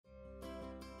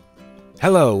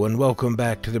Hello and welcome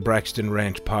back to the Braxton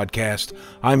Ranch podcast.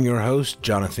 I'm your host,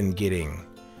 Jonathan Gidding.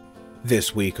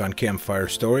 This week on Campfire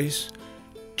Stories,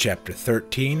 Chapter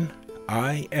 13,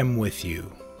 I Am With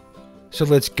You. So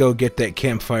let's go get that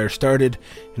campfire started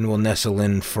and we'll nestle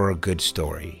in for a good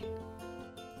story.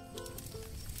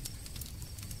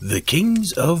 The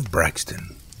Kings of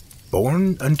Braxton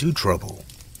Born unto Trouble.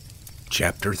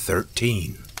 Chapter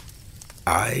 13,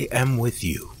 I Am With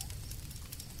You.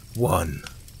 1.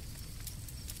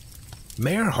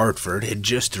 Mayor Hartford had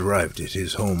just arrived at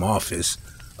his home office,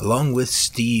 along with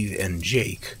Steve and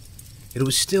Jake. It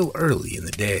was still early in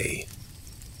the day.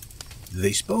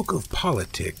 They spoke of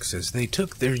politics as they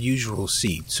took their usual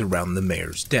seats around the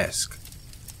mayor's desk.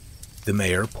 The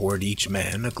mayor poured each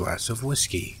man a glass of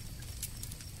whiskey.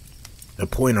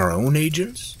 Appoint our own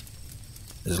agents?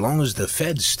 As long as the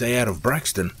feds stay out of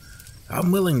Braxton,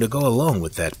 I'm willing to go along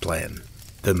with that plan,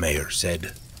 the mayor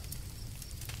said.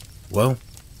 Well,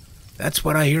 that's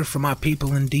what I hear from my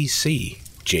people in D.C.,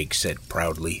 Jake said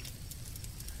proudly.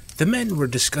 The men were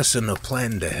discussing a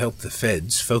plan to help the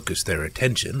feds focus their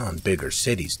attention on bigger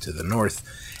cities to the north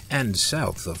and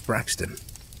south of Braxton.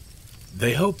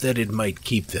 They hoped that it might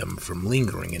keep them from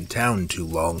lingering in town too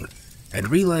long and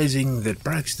realizing that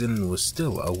Braxton was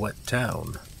still a wet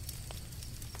town.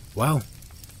 Well,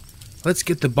 let's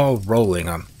get the ball rolling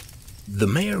on. The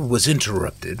mayor was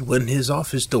interrupted when his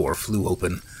office door flew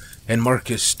open and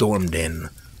Marcus stormed in,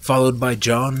 followed by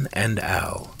John and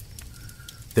Al.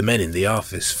 The men in the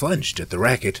office flinched at the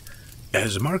racket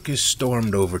as Marcus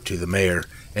stormed over to the mayor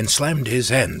and slammed his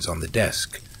hands on the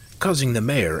desk, causing the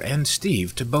mayor and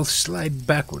Steve to both slide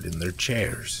backward in their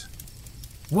chairs.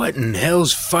 What in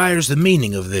hell's fire's the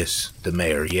meaning of this? The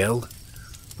mayor yelled.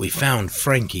 We found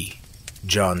Frankie,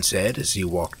 John said as he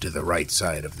walked to the right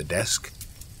side of the desk.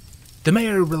 The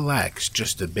mayor relaxed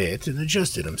just a bit and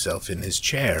adjusted himself in his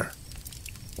chair.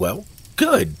 Well,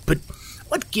 good, but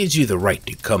what gives you the right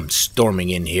to come storming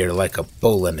in here like a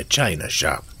bull in a china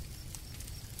shop?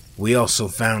 We also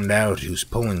found out who's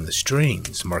pulling the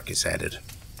strings, Marcus added.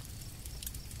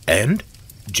 And?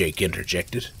 Jake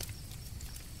interjected.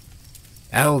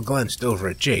 Al glanced over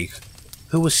at Jake,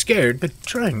 who was scared but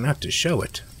trying not to show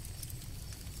it.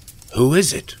 Who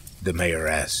is it? The mayor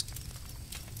asked.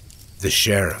 The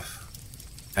sheriff,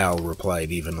 Al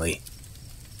replied evenly.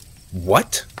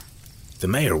 What? The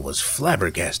mayor was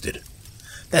flabbergasted.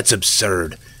 That's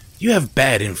absurd. You have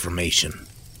bad information.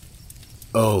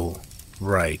 Oh,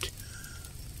 right.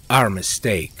 Our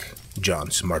mistake, John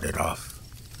smarted off.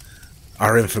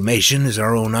 Our information is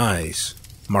our own eyes,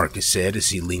 Marcus said as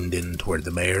he leaned in toward the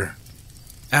mayor.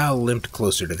 Al limped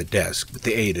closer to the desk with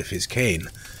the aid of his cane,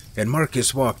 and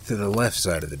Marcus walked to the left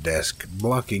side of the desk,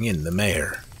 blocking in the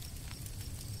mayor.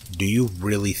 Do you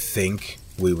really think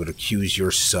we would accuse your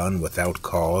son without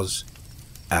cause?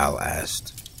 Al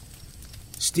asked.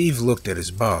 Steve looked at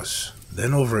his boss,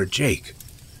 then over at Jake,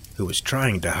 who was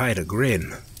trying to hide a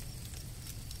grin.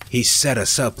 He set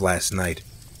us up last night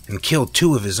and killed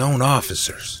 2 of his own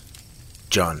officers,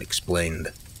 John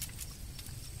explained.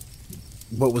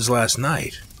 What was last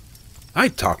night? I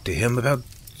talked to him about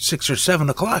 6 or 7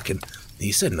 o'clock and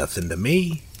he said nothing to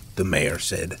me, the mayor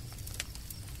said.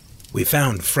 We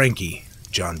found Frankie,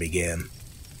 John began.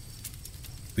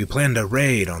 We planned a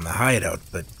raid on the hideout,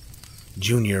 but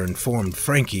Junior informed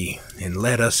Frankie and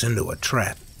led us into a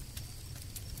trap.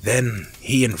 Then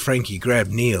he and Frankie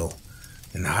grabbed Neil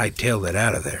and hightailed it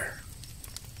out of there.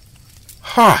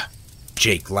 Ha!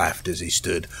 Jake laughed as he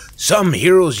stood. Some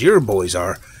heroes your boys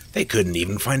are. They couldn't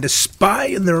even find a spy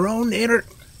in their own inner...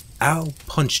 Al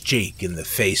punched Jake in the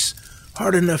face,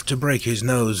 hard enough to break his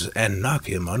nose and knock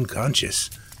him unconscious.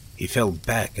 He fell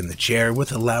back in the chair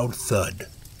with a loud thud.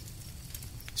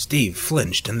 Steve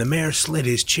flinched and the mayor slid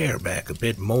his chair back a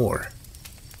bit more.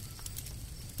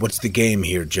 What's the game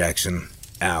here, Jackson?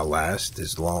 Al asked,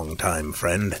 his longtime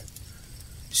friend.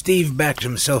 Steve backed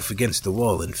himself against the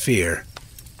wall in fear.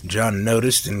 John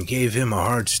noticed and gave him a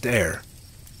hard stare.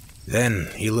 Then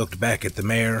he looked back at the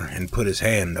mayor and put his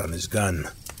hand on his gun.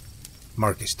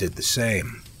 Marcus did the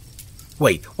same.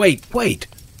 Wait!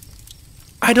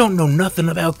 I don't know nothing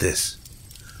about this.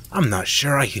 I'm not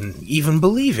sure I can even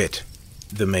believe it,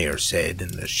 the mayor said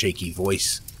in a shaky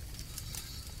voice.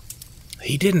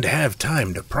 He didn't have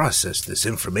time to process this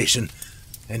information,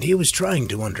 and he was trying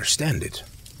to understand it.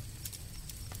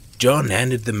 John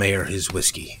handed the mayor his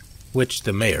whiskey, which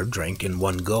the mayor drank in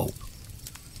one gulp.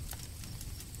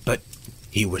 But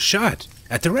he was shot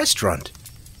at the restaurant.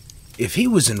 If he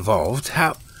was involved,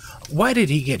 why did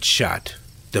he get shot?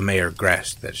 The mayor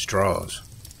grasped at straws.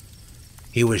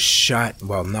 He was shot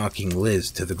while knocking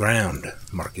Liz to the ground,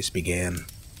 Marcus began.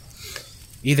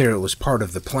 Either it was part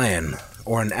of the plan,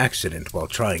 or an accident while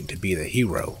trying to be the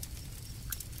hero.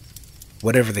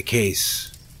 Whatever the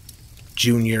case,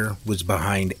 Junior was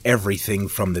behind everything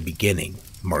from the beginning,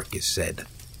 Marcus said.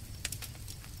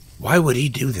 Why would he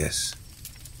do this?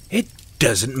 It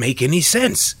doesn't make any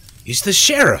sense. He's the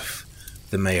sheriff,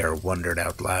 the mayor wondered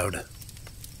out loud.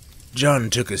 John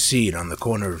took a seat on the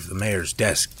corner of the mayor's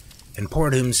desk and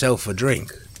poured himself a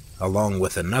drink, along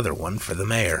with another one for the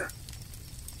mayor.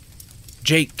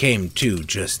 Jake came to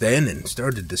just then and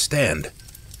started to stand,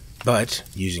 but,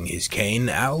 using his cane,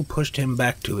 Al pushed him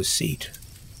back to his seat.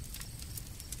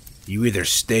 You either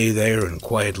stay there and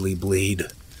quietly bleed,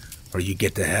 or you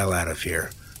get the hell out of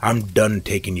here. I'm done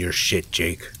taking your shit,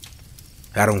 Jake.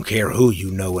 I don't care who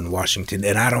you know in Washington,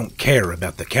 and I don't care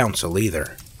about the council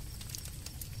either.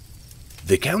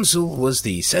 The council was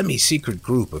the semi-secret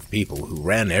group of people who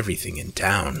ran everything in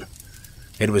town.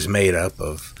 It was made up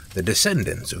of the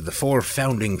descendants of the 4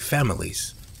 founding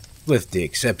families, with the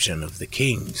exception of the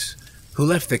Kings, who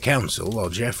left the council while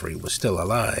Jeffrey was still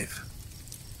alive.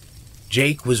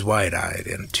 Jake was wide-eyed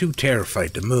and too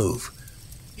terrified to move.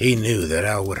 He knew that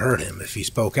Al would hurt him if he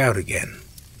spoke out again.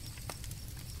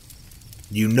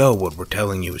 You know what we're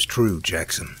telling you is true,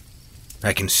 Jackson.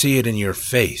 I can see it in your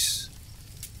face.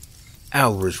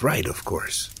 Al was right, of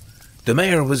course. The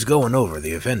mayor was going over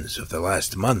the events of the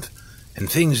last month, and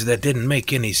things that didn't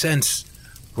make any sense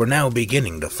were now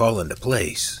beginning to fall into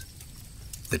place.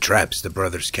 The traps the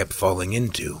brothers kept falling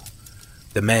into.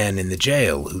 The man in the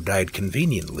jail who died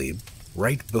conveniently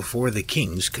right before the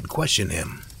Kings could question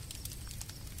him.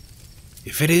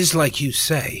 If it is like you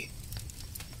say,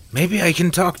 maybe I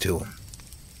can talk to him,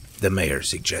 the mayor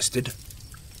suggested.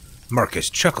 Marcus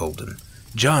chuckled and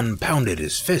John pounded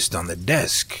his fist on the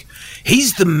desk.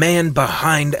 He's the man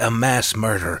behind a mass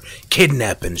murder,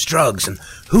 kidnappings, drugs, and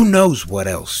who knows what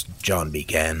else, John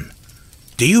began.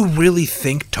 Do you really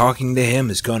think talking to him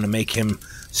is going to make him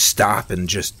stop and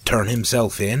just turn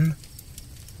himself in?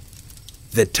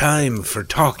 The time for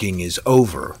talking is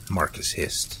over, Marcus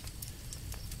hissed.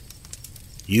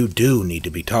 You do need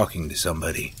to be talking to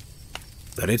somebody,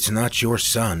 but it's not your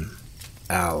son,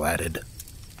 Al added.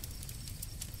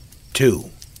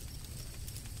 2.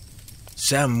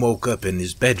 Sam woke up in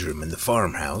his bedroom in the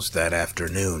farmhouse that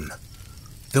afternoon.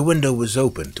 The window was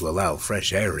open to allow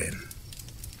fresh air in.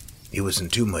 He was in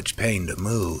too much pain to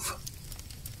move.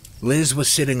 Liz was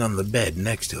sitting on the bed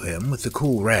next to him with a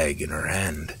cool rag in her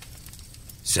hand.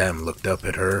 Sam looked up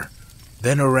at her,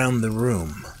 then around the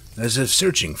room, as if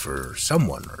searching for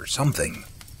someone or something.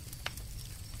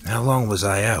 How long was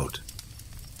I out?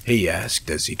 He asked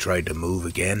as he tried to move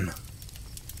again.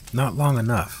 Not long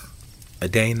enough. A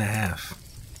day and a half.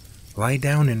 Lie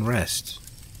down and rest.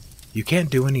 You can't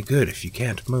do any good if you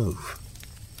can't move.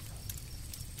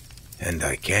 And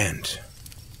I can't.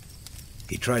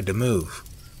 He tried to move,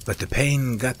 but the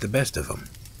pain got the best of him.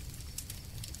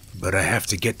 But I have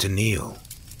to get to Neil.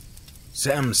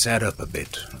 Sam sat up a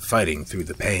bit, fighting through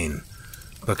the pain,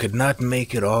 but could not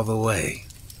make it all the way.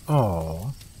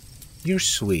 Aw, you're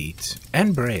sweet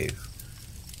and brave,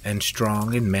 and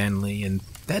strong and manly, and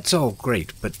that's all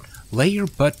great, but lay your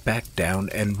butt back down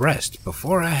and rest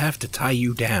before I have to tie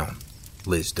you down,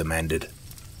 Liz demanded.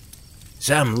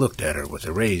 Sam looked at her with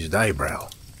a raised eyebrow,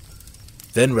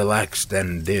 then relaxed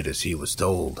and did as he was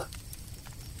told.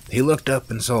 He looked up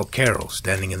and saw Carol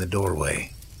standing in the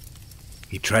doorway.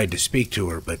 He tried to speak to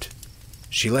her, but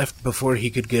she left before he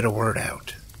could get a word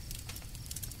out.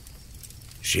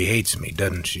 She hates me,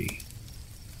 doesn't she?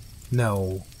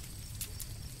 No.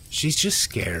 She's just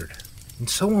scared, and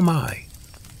so am I,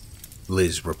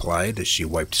 Liz replied as she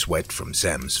wiped sweat from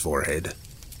Sam's forehead.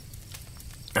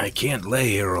 I can't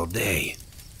lay here all day.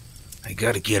 I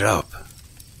gotta get up.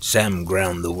 Sam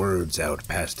ground the words out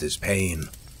past his pain.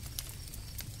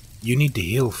 You need to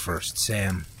heal first,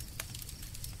 Sam.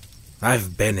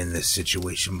 I've been in this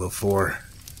situation before.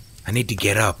 I need to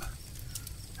get up.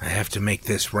 I have to make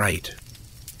this right.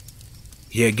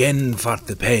 He again fought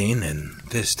the pain, and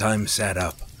this time sat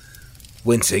up.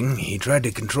 Wincing, he tried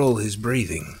to control his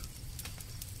breathing.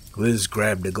 Liz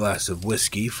grabbed a glass of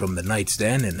whiskey from the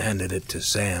nightstand and handed it to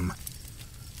Sam,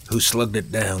 who slugged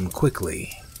it down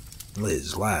quickly.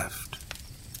 Liz laughed.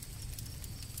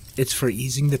 It's for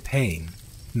easing the pain,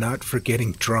 not for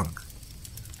getting drunk.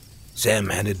 Sam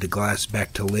handed the glass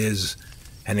back to Liz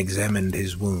and examined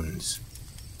his wounds.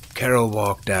 Carol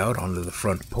walked out onto the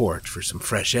front porch for some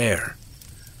fresh air.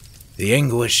 The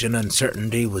anguish and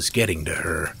uncertainty was getting to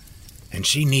her, and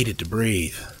she needed to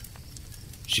breathe.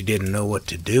 She didn't know what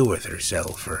to do with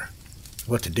herself or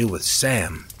what to do with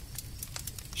Sam.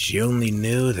 She only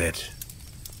knew that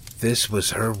this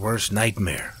was her worst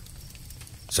nightmare.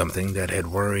 something that had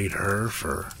worried her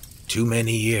for too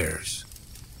many years.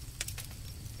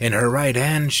 In her right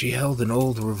hand, she held an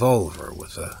old revolver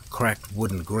with a cracked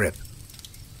wooden grip.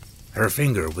 Her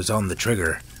finger was on the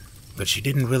trigger, but she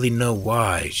didn't really know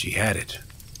why she had it.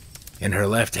 In her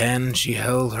left hand, she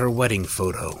held her wedding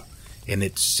photo in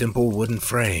its simple wooden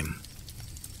frame.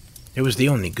 It was the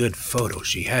only good photo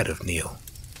she had of Neil.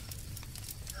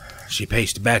 She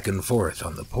paced back and forth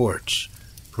on the porch,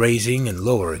 raising and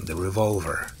lowering the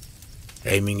revolver,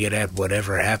 aiming it at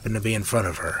whatever happened to be in front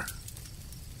of her.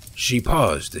 She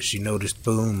paused as she noticed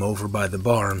Boom over by the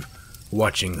barn,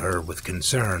 watching her with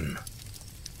concern.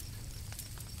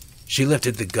 She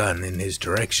lifted the gun in his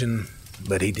direction,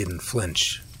 but he didn't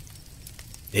flinch.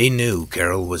 He knew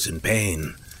Carol was in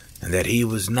pain, and that he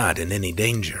was not in any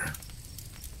danger.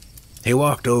 He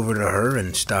walked over to her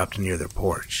and stopped near the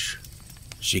porch.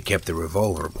 She kept the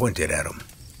revolver pointed at him.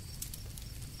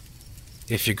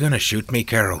 "If you're gonna shoot me,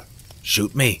 Carol,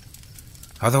 shoot me.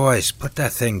 Otherwise, put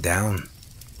that thing down,"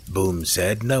 Boom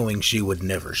said, knowing she would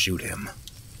never shoot him.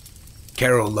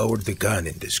 Carol lowered the gun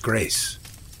in disgrace.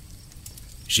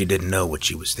 She didn't know what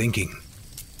she was thinking.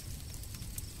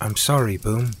 "I'm sorry,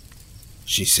 Boom,"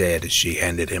 she said as she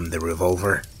handed him the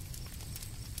revolver.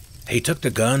 He took the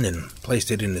gun and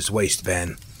placed it in his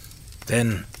waistband,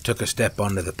 then took a step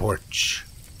onto the porch.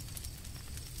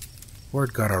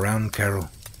 "Word got around,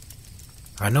 Carol.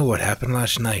 I know what happened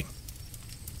last night,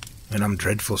 and I'm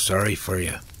dreadful sorry for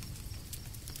you."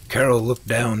 Carol looked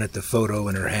down at the photo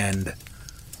in her hand,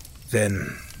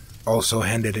 then also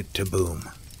handed it to Boom.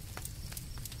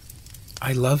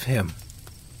 "I love him.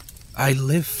 I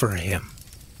live for him,"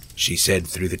 she said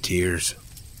through the tears.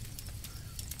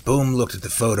 Boom looked at the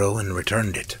photo and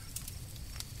returned it.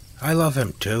 "I love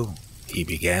him too," he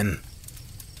began.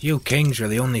 "You Kings are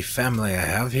the only family I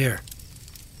have here.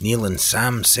 Neil and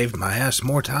Sam saved my ass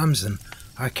more times than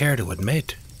I care to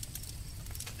admit.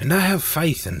 And I have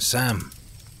faith in Sam.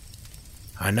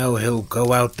 I know he'll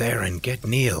go out there and get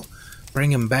Neil,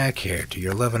 bring him back here to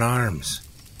your loving arms.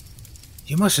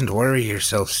 You mustn't worry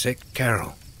yourself sick,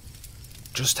 Carol.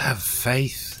 Just have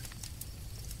faith."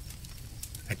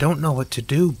 "I don't know what to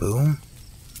do, Boom.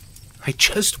 I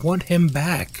just want him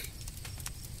back."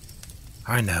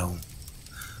 "I know.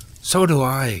 So do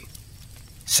I.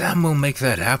 Sam will make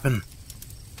that happen,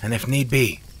 and if need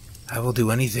be, I will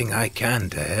do anything I can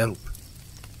to help.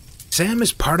 Sam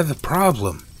is part of the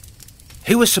problem.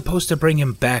 He was supposed to bring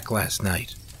him back last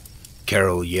night."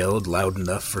 Carol yelled loud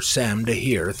enough for Sam to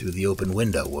hear through the open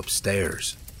window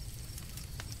upstairs.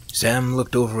 Sam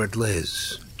looked over at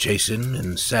Liz, chastened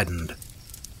and saddened.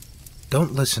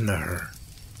 "Don't listen to her.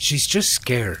 She's just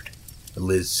scared,"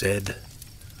 Liz said.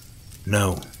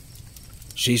 "No,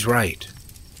 she's right.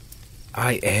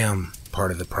 I am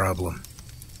part of the problem.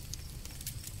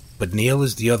 But Neil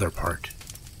is the other part."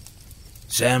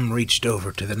 Sam reached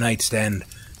over to the nightstand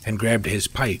and grabbed his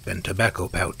pipe and tobacco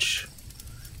pouch.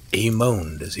 He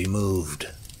moaned as he moved.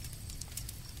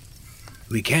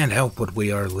 "We can't help what we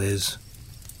are, Liz.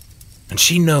 And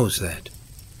she knows that.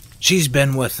 She's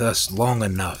been with us long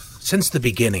enough, since the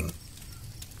beginning.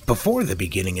 Before the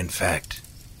beginning, in fact,"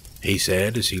 he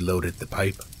said as he loaded the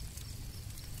pipe.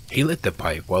 He lit the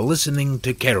pipe while listening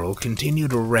to Carol continue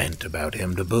to rant about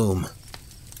him to Boom.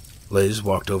 Liz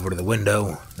walked over to the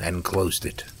window and closed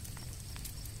it.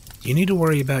 "You need to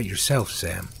worry about yourself,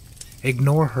 Sam.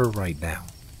 Ignore her right now,"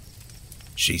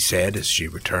 she said as she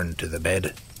returned to the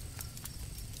bed.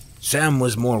 Sam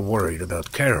was more worried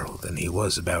about Carol than he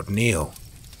was about Neil.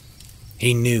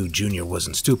 He knew Junior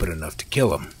wasn't stupid enough to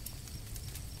kill him.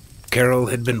 Carol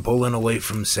had been pulling away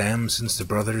from Sam since the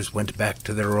brothers went back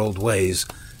to their old ways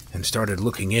and started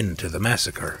looking into the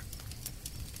massacre.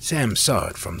 Sam saw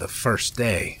it from the first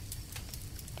day,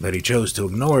 but he chose to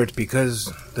ignore it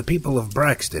because the people of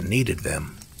Braxton needed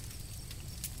them.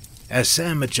 As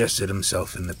Sam adjusted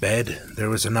himself in the bed, there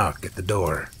was a knock at the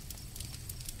door.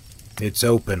 "It's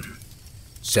open,"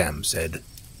 Sam said.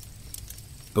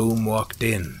 Boom walked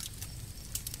in.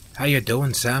 "How you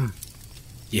doing, Sam?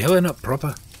 You healing up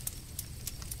proper?"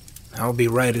 "I'll be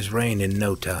right as rain in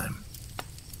no time."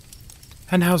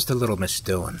 "And how's the little miss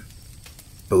doing?"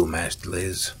 Boom asked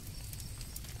Liz.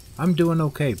 "I'm doing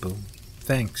okay, Boom.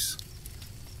 Thanks.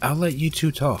 I'll let you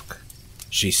two talk,"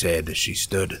 she said as she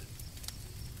stood.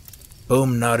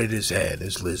 Boom nodded his head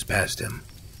as Liz passed him.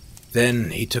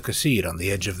 Then he took a seat on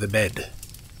the edge of the bed.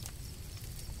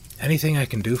 "Anything I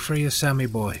can do for you, Sammy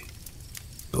boy?"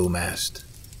 Boom asked.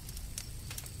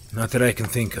 "Not that I can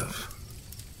think of.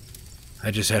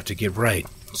 I just have to get right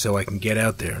so I can get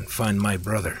out there and find my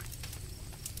brother."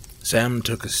 Sam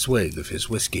took a swig of his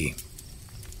whiskey.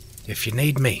 "If you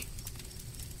need me,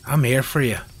 I'm here for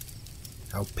you.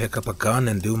 I'll pick up a gun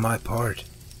and do my part."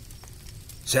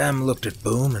 Sam looked at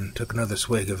Boom and took another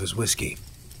swig of his whiskey.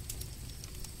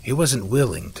 He wasn't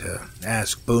willing to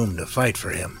ask Boom to fight for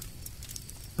him.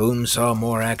 Boom saw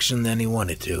more action than he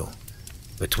wanted to,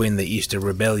 between the Easter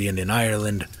Rebellion in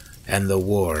Ireland and the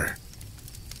war.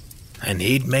 And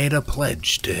he'd made a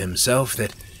pledge to himself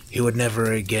that he would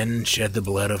never again shed the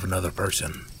blood of another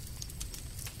person.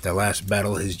 The last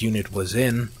battle his unit was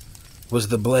in was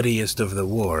the bloodiest of the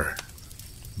war,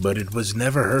 but it was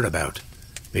never heard about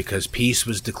because peace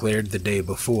was declared the day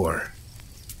before.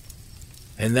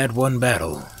 In that one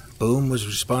battle, Boom was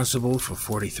responsible for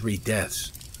 43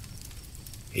 deaths.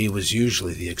 He was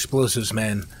usually the explosives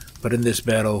man, but in this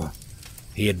battle,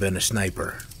 he had been a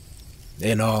sniper.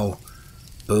 In all,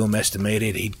 Boom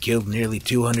estimated he'd killed nearly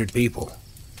 200 people,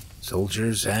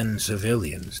 soldiers and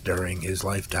civilians, during his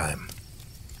lifetime.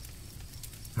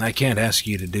 "I can't ask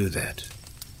you to do that,"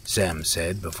 Sam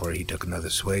said before he took another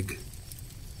swig.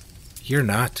 "You're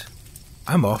not.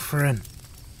 I'm offering,"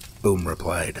 Boom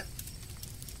replied.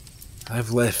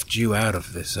 "I've left you out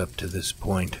of this up to this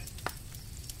point,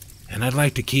 and I'd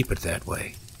like to keep it that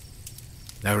way.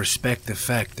 I respect the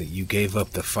fact that you gave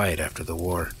up the fight after the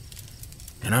war,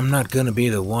 and I'm not going to be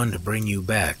the one to bring you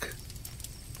back,"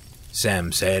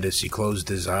 Sam said as he closed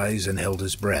his eyes and held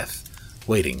his breath,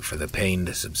 waiting for the pain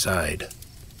to subside.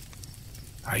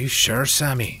 "Are you sure,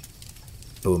 Sammy?"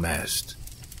 Boom asked.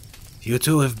 "You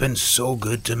two have been so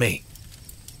good to me.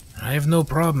 I have no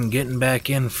problem getting back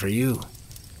in for you,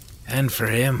 and for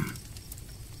him.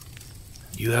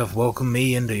 You have welcomed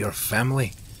me into your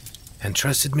family, and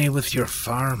trusted me with your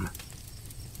farm.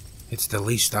 It's the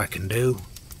least I can do."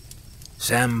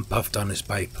 Sam puffed on his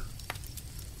pipe.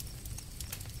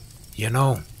 "You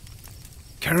know,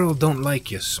 Carol don't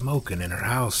like you smoking in her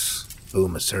house,"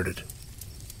 Boom asserted.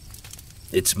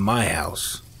 "It's my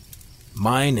house.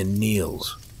 Mine and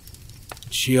Neil's.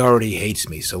 She already hates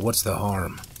me, so what's the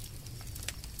harm?"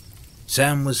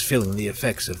 Sam was feeling the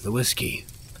effects of the whiskey.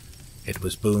 It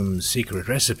was Boom's secret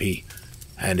recipe,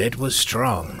 and it was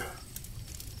strong.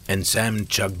 And Sam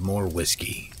chugged more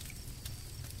whiskey.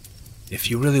 "If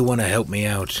you really want to help me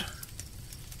out,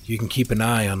 you can keep an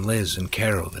eye on Liz and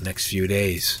Carol the next few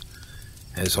days,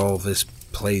 as all this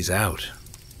plays out."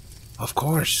 "Of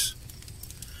course.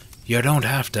 You don't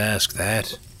have to ask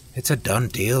that. It's a done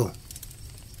deal."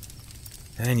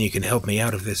 "And you can help me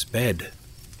out of this bed."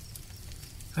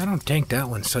 "I don't think that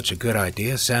one's such a good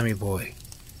idea, Sammy boy."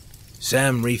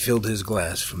 Sam refilled his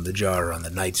glass from the jar on the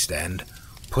nightstand,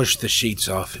 pushed the sheets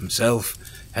off himself,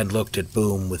 and looked at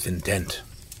Boom with intent.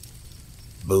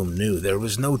 Boom knew there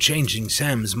was no changing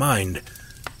Sam's mind,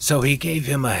 so he gave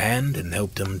him a hand and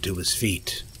helped him to his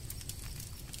feet.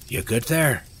 "You good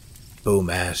there?" Boom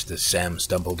asked as Sam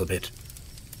stumbled a bit.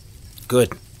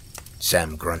 "Good,"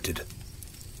 Sam grunted.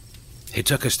 He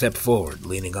took a step forward,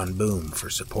 leaning on Boom for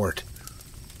support.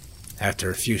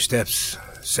 After a few steps,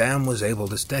 Sam was able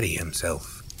to steady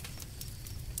himself.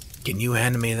 "Can you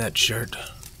hand me that shirt?"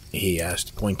 he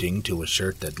asked, pointing to a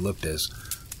shirt that looked as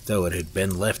though it had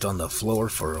been left on the floor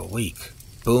for a week.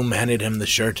 Boom handed him the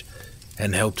shirt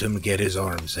and helped him get his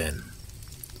arms in.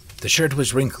 The shirt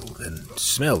was wrinkled and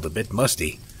smelled a bit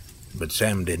musty, but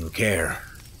Sam didn't care.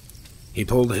 He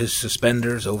pulled his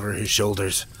suspenders over his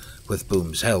shoulders with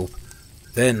Boom's help.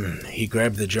 Then he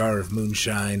grabbed the jar of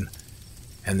moonshine,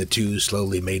 and the two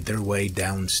slowly made their way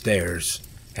downstairs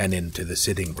and into the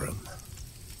sitting room.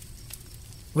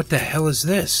 "What the hell is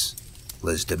this?"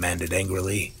 Liz demanded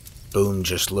angrily. Boom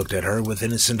just looked at her with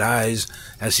innocent eyes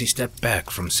as he stepped back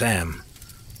from Sam,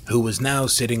 who was now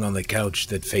sitting on the couch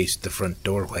that faced the front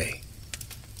doorway.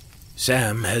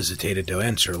 Sam hesitated to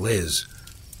answer Liz.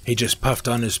 He just puffed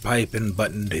on his pipe and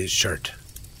buttoned his shirt.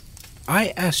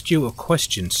 "I asked you a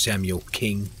question, Samuel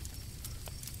King."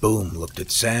 Boom looked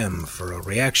at Sam for a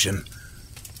reaction,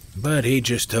 but he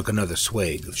just took another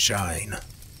swig of shine.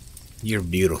 "You're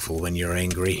beautiful when you're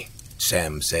angry,"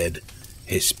 Sam said.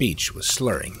 His speech was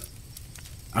slurring.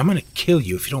 "I'm gonna kill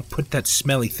you if you don't put that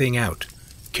smelly thing out,"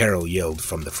 Carol yelled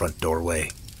from the front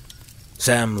doorway.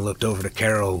 Sam looked over to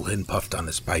Carol and puffed on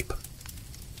his pipe.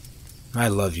 "I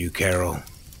love you, Carol,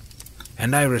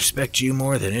 and I respect you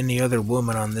more than any other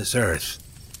woman on this earth.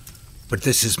 But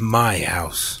this is my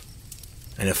house,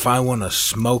 and if I want to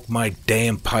smoke my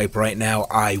damn pipe right now,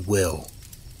 I will."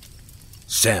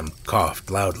 Sam coughed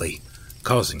loudly,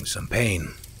 causing some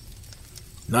pain.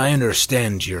 "I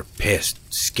understand you're pissed,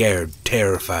 scared,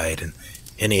 terrified, and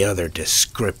any other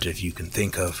descriptive you can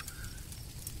think of.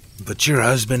 But your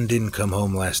husband didn't come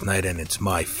home last night, and it's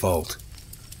my fault.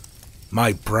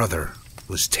 My brother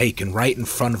was taken right in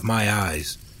front of my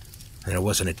eyes, and there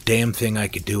wasn't a damn thing I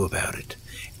could do about it.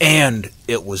 And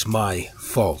it was my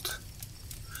fault.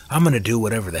 I'm gonna do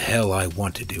whatever the hell I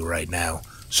want to do right now,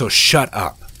 so shut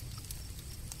up."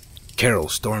 Carol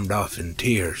stormed off in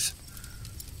tears.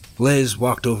 Liz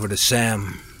walked over to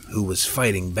Sam, who was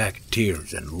fighting back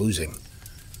tears and losing.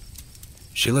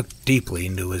 She looked deeply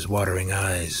into his watering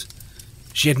eyes.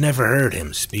 She had never heard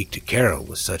him speak to Carol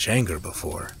with such anger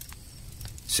before.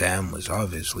 Sam was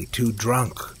obviously too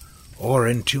drunk or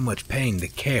in too much pain to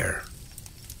care,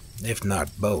 if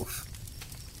not both.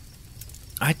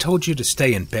 "I told you to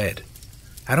stay in bed.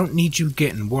 I don't need you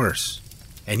getting worse,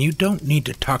 and you don't need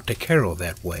to talk to Carol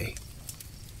that way."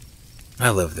 "I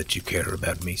love that you care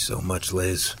about me so much,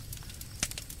 Liz.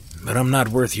 But I'm not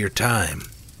worth your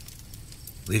time.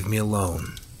 Leave me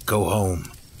alone. Go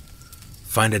home.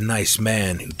 Find a nice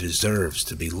man who deserves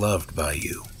to be loved by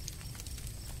you."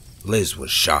 Liz was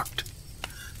shocked.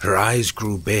 Her eyes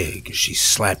grew big as she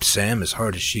slapped Sam as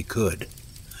hard as she could.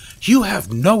 "You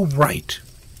have no right,"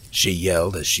 she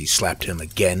yelled as she slapped him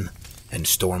again and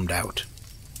stormed out.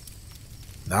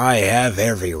 "I have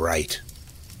every right,"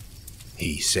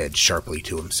 he said sharply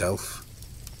to himself.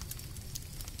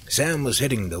 Sam was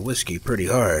hitting the whiskey pretty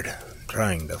hard,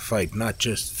 trying to fight not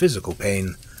just physical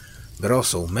pain, but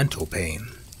also mental pain.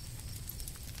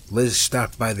 Liz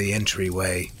stopped by the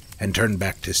entryway and turned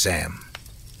back to Sam.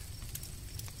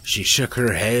 She shook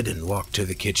her head and walked to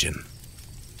the kitchen.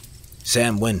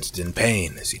 Sam winced in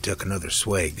pain as he took another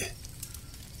swig.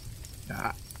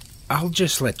 "I'll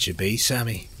just let you be,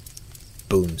 Sammy,"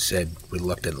 Boone said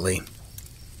reluctantly.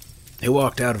 He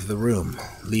walked out of the room,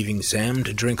 leaving Sam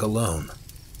to drink alone.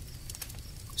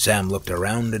 Sam looked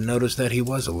around and noticed that he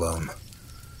was alone.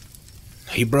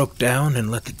 He broke down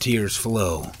and let the tears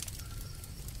flow.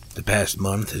 The past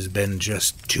month has been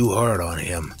just too hard on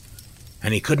him,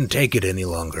 and he couldn't take it any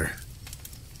longer.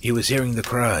 He was hearing the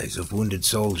cries of wounded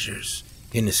soldiers,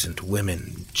 innocent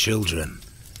women, children,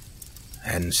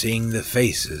 and seeing the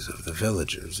faces of the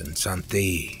villagers in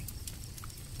Santi.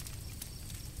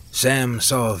 Sam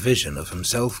saw a vision of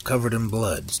himself covered in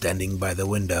blood standing by the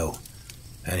window,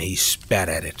 and he spat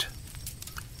at it.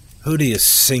 "Who do you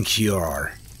think you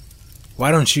are?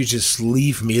 Why don't you just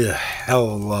leave me the hell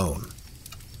alone?"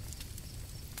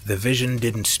 The vision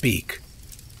didn't speak.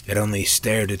 It only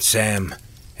stared at Sam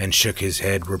and shook his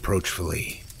head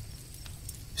reproachfully.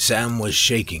 Sam was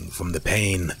shaking from the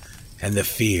pain and the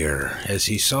fear as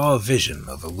he saw a vision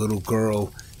of a little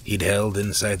girl he'd held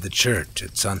inside the church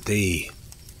at Santi.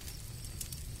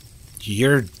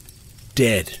 "You're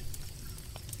dead.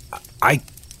 I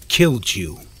killed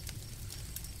you."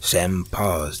 Sam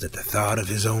paused at the thought of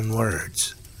his own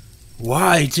words.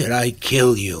 "Why did I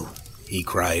kill you?" he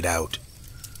cried out.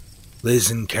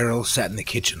 Liz and Carol sat in the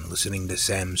kitchen listening to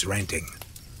Sam's ranting.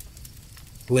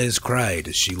 Liz cried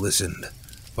as she listened,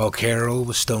 while Carol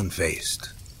was stone-faced.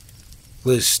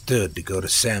 Liz stood to go to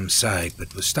Sam's side,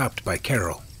 but was stopped by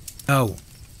Carol. "No,"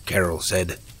 Carol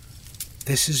said.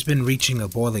 "This has been reaching a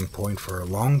boiling point for a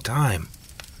long time.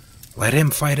 Let him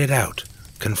fight it out,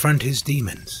 confront his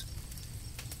demons.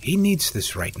 He needs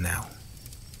this right now."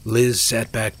 Liz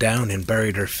sat back down and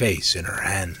buried her face in her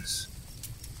hands.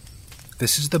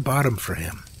 "This is the bottom for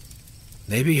him.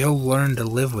 Maybe he'll learn to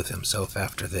live with himself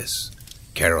after this,"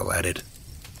 Carol added.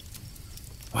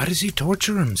 "Why does he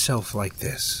torture himself like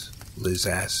this?" Liz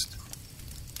asked.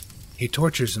 "He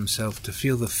tortures himself to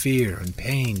feel the fear and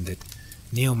pain that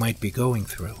Neil might be going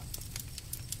through.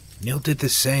 Neil did the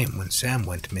same when Sam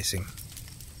went missing."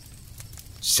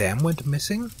 "Sam went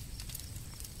missing?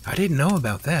 I didn't know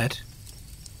about that,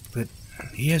 but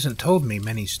he hasn't told me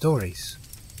many stories."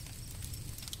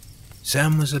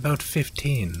 Sam was about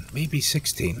 15, maybe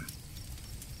 16.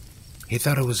 He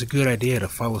thought it was a good idea to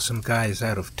follow some guys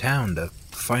out of town to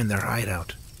find their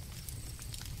hideout.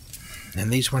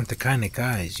 And these weren't the kind of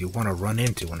guys you want to run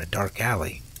into in a dark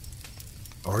alley,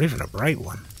 or even a bright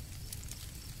one.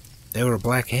 They were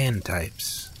Black Hand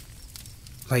types.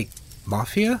 "Like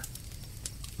Mafia?"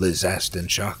 Liz asked in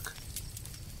shock.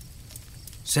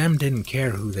 Sam didn't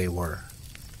care who they were.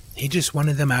 He just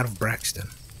wanted them out of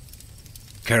Braxton.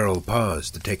 Carol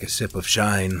paused to take a sip of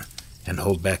shine and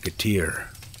hold back a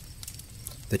tear.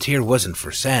 The tear wasn't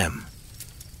for Sam,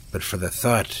 but for the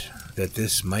thought that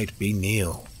this might be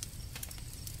Neil.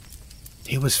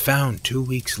 He was found 2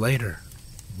 weeks later,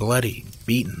 bloody,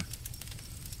 beaten.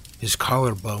 His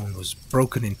collarbone was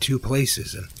broken in 2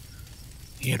 places, and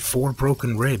he had 4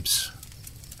 broken ribs.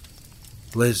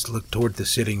 Liz looked toward the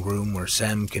sitting room where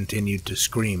Sam continued to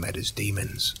scream at his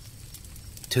demons.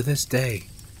 To this day,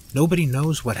 nobody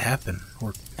knows what happened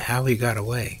or how he got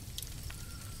away.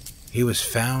 He was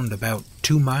found about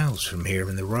 2 miles from here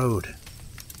in the road.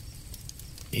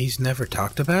 He's never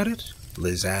talked about it?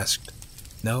 Liz asked.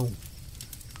 No,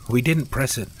 we didn't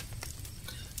press it.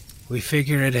 We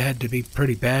figured it had to be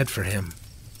pretty bad for him.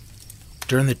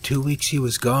 During the 2 weeks he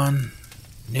was gone,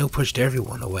 Neil pushed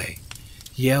everyone away,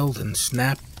 yelled and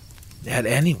snapped at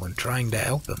anyone trying to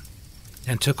help him,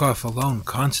 and took off alone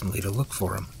constantly to look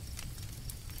for him.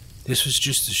 This was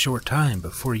just a short time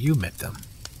before you met them.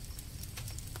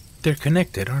 They're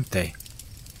connected, aren't they?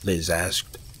 Liz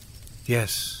asked.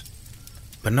 Yes,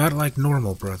 but not like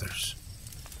normal brothers.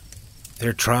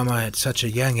 Their trauma at such a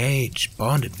young age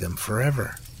bonded them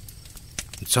forever.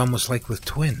 It's almost like with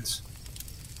twins.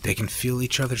 They can feel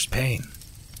each other's pain.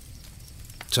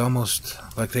 It's almost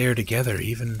like they are together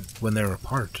even when they're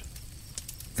apart.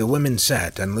 The women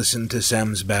sat and listened to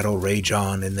Sam's battle rage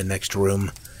on in the next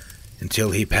room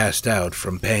until he passed out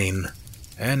from pain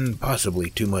and possibly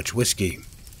too much whiskey.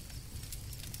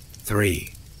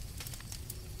 3.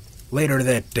 Later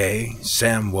that day,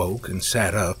 Sam woke and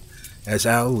sat up as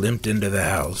Al limped into the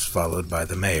house, followed by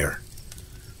the mayor.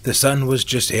 The sun was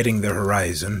just hitting the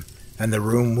horizon, and the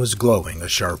room was glowing a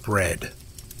sharp red.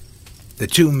 The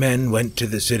two men went to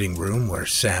the sitting room where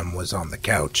Sam was on the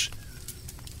couch.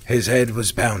 His head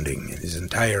was pounding, and his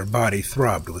entire body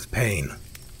throbbed with pain.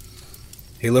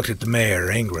 He looked at the mayor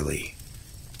angrily,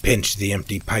 pinched the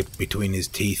empty pipe between his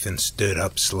teeth, and stood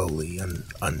up slowly and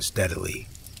unsteadily.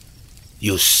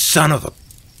 "You son of a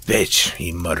bitch,"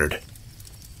 he muttered.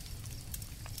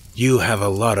 "You have a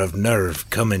lot of nerve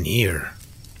coming here."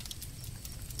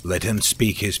 "Let him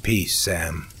speak his piece,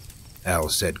 Sam," Al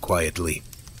said quietly.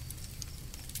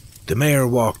 The mayor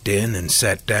walked in and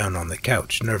sat down on the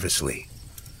couch nervously.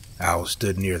 Al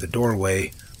stood near the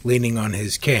doorway, leaning on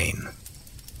his cane.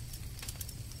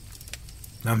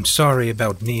 "I'm sorry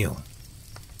about Neil,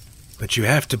 but you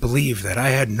have to believe that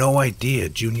I had no idea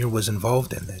Junior was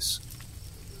involved in this,"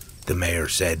 the mayor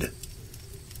said.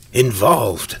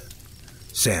 "Involved?"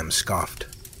 Sam scoffed.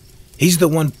 "He's the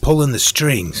one pulling the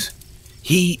strings.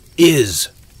 He is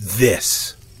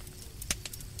this."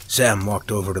 Sam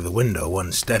walked over to the window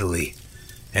unsteadily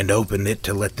and opened it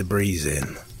to let the breeze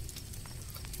in.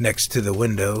 Next to the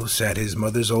window sat his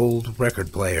mother's old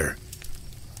record player,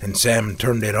 and Sam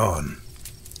turned it on,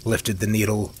 lifted the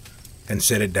needle, and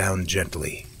set it down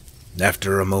gently.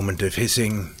 After a moment of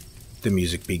hissing, the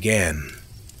music began.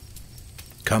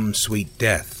 "Come Sweet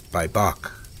Death" by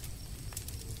Bach.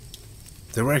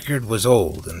 The record was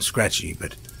old and scratchy,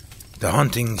 but the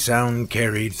haunting sound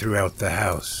carried throughout the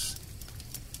house.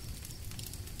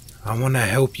 "I want to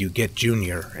help you get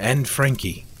Junior and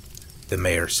Frankie," the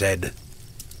mayor said.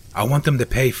 "I want them to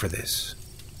pay for this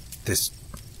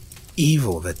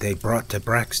evil that they brought to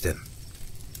Braxton."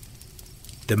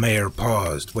 The mayor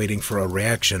paused, waiting for a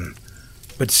reaction,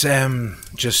 but Sam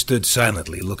just stood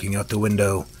silently looking out the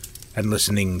window and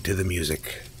listening to the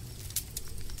music.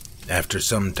 After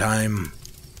some time,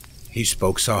 he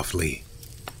spoke softly.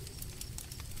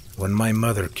 "When my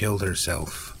mother killed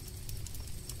herself,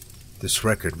 this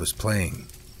record was playing.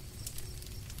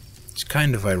 It's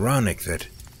kind of ironic that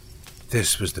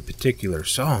this was the particular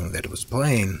song that was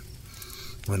playing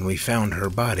when we found her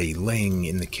body laying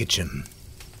in the kitchen.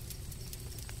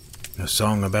 A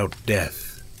song about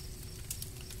death.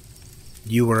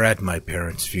 You were at my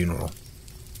parents' funeral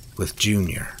with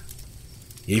Junior.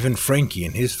 Even Frankie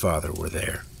and his father were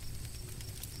there.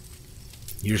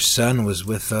 Your son was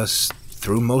with us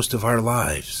through most of our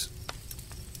lives."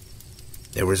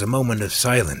 There was a moment of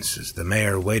silence as the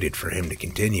mayor waited for him to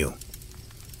continue.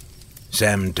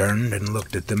 Sam turned and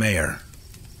looked at the mayor.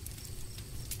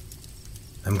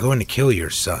 "I'm going to kill your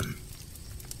son.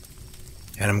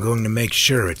 And I'm going to make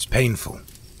sure it's painful.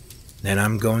 And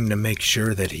I'm going to make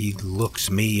sure that he looks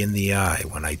me in the eye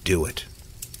when I do it."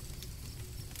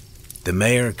 The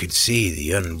mayor could see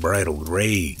the unbridled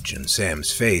rage in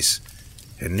Sam's face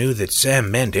and knew that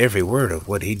Sam meant every word of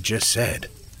what he'd just said.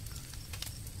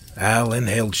 Al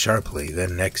inhaled sharply,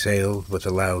 then exhaled with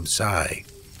a loud sigh.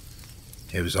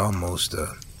 It was almost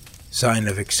a sign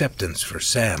of acceptance for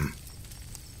Sam.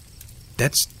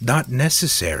 "That's not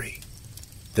necessary,"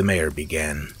 the mayor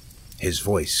began, his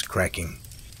voice cracking.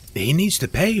 "He needs to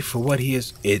pay for what he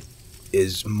is—" "It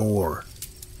is more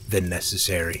than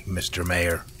necessary, Mr.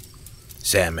 Mayor,"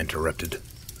 Sam interrupted.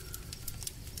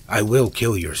 "I will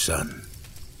kill your son.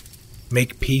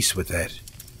 Make peace with that,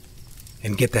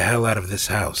 and get the hell out of this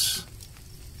house.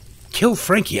 Kill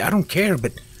Frankie, I don't care,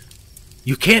 but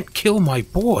you can't kill my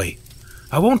boy.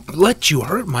 I won't let you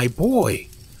hurt my boy,"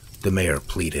 the mayor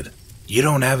pleaded. "You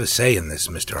don't have a say in this,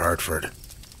 Mr. Hartford.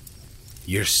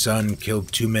 Your son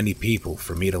killed too many people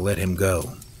for me to let him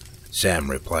go," Sam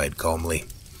replied calmly,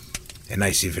 an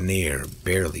icy veneer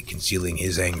barely concealing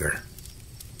his anger.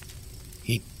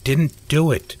 didn't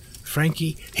do it.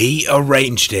 Frankie, he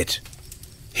arranged it.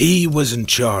 He was in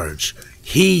charge.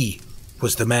 He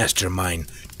was the mastermind.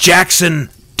 Jackson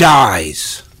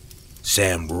dies,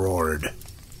 Sam roared.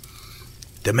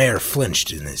 The mayor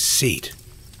flinched in his seat,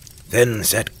 then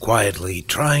sat quietly,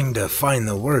 trying to find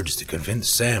the words to convince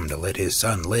Sam to let his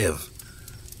son live.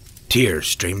 Tears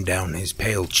streamed down his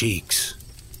pale cheeks.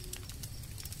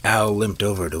 Al limped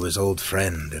over to his old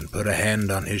friend and put a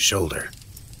hand on his shoulder.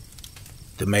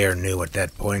 The mayor knew at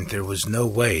that point there was no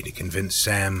way to convince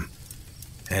Sam,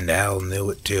 and Al knew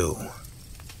it too.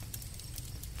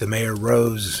 The mayor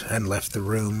rose and left the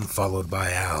room, followed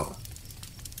by Al.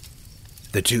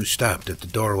 The two stopped at the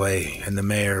doorway, and the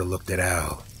mayor looked at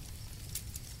Al.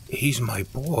 He's my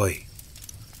boy.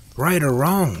 Right or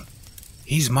wrong,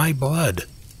 he's my blood.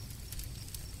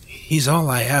 He's all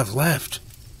I have left.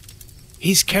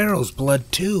 He's Carol's blood,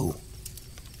 too.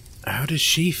 How does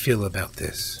she feel about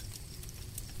this?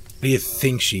 What do you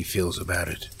think she feels about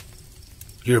it?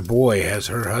 Your boy has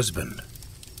her husband.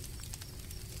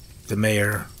 The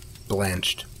mayor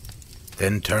blanched,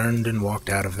 then turned and walked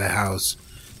out of the house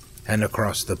and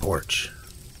across the porch.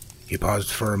 He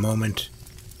paused for a moment,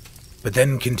 but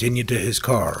then continued to his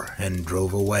car and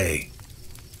drove away.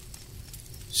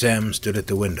 Sam stood at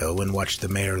the window and watched the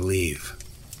mayor leave.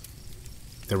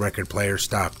 The record player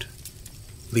stopped,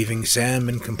 leaving Sam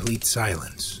in complete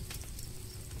silence.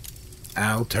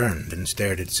 Al turned and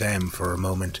stared at Sam for a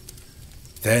moment,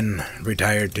 then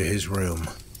retired to his room.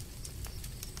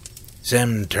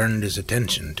 Sam turned his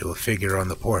attention to a figure on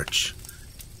the porch.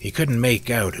 He couldn't make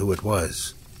out who it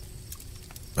was,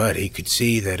 but he could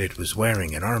see that it was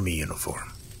wearing an army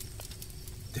uniform.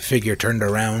 The figure turned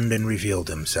around and revealed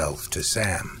himself to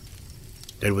Sam.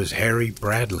 It was Harry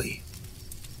Bradley,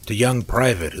 the young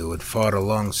private who had fought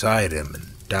alongside him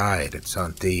and died at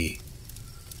Santee.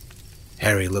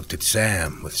 Harry looked at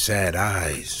Sam with sad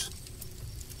eyes.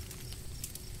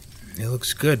 He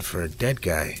looks good for a dead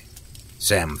guy,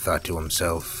 Sam thought to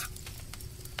himself.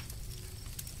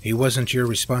 He wasn't your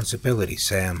responsibility,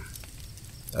 Sam,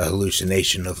 a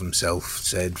hallucination of himself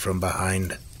said from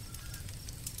behind.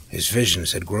 His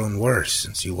visions had grown worse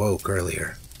since he woke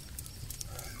earlier.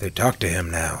 They talked to him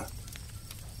now,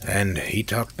 and he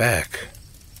talked back.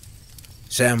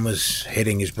 Sam was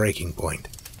hitting his breaking point,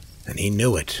 and he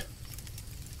knew it.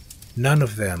 None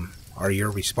of them are your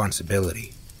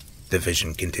responsibility, the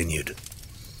vision continued.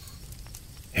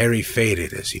 Harry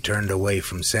faded as he turned away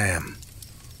from Sam.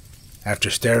 After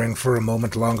staring for a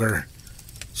moment longer,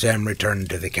 Sam returned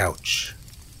to the couch.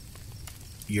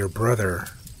 Your brother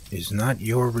is not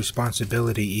your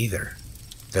responsibility either,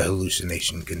 the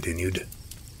hallucination continued.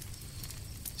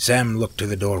 Sam looked to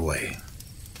the doorway,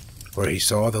 where he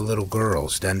saw the little girl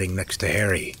standing next to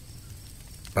Harry.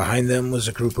 Behind them was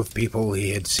a group of people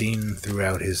he had seen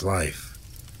throughout his life,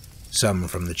 some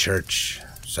from the church,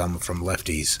 some from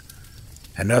lefties,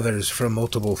 and others from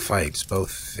multiple fights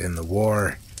both in the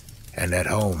war and at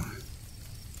home.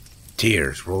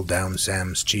 Tears rolled down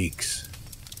Sam's cheeks.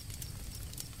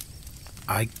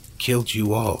 I killed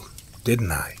you all,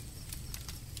 didn't I?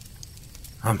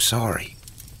 I'm sorry.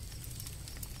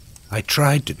 I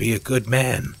tried to be a good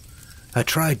man. I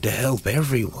tried to help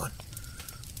everyone.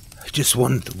 I just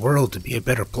wanted the world to be a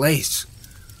better place.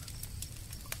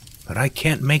 But I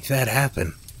can't make that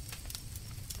happen.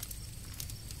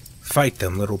 Fight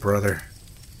them, little brother.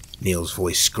 Neil's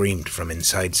voice screamed from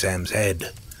inside Sam's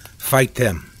head. Fight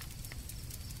them.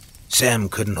 Sam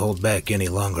couldn't hold back any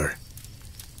longer.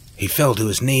 He fell to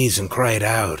his knees and cried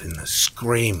out in a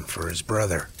scream for his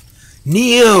brother.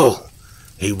 Neil!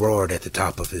 He roared at the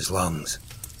top of his lungs.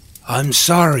 I'm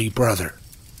sorry, brother.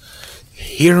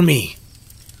 Hear me.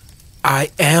 I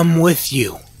am with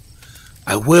you.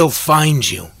 I will find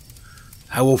you.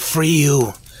 I will free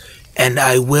you, and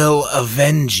I will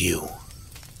avenge you.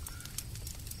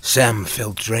 Sam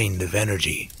felt drained of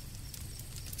energy.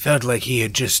 Felt like he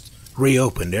had just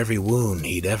reopened every wound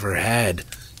he'd ever had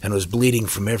and was bleeding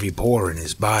from every pore in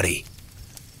his body.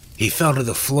 He fell to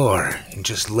the floor and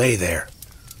just lay there,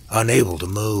 unable to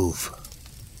move.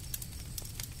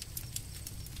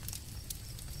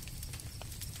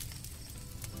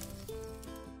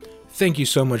 Thank you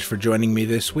so much for joining me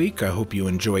this week. I hope you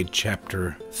enjoyed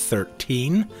Chapter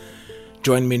 13.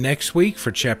 Join me next week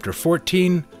for Chapter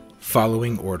 14,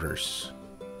 Following Orders.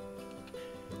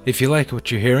 If you like what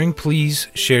you're hearing, please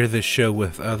share this show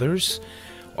with others.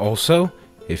 Also,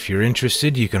 if you're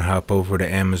interested, you can hop over to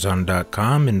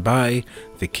Amazon.com and buy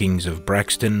The Kings of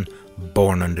Braxton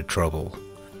Born Under Trouble.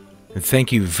 And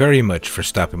thank you very much for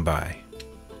stopping by.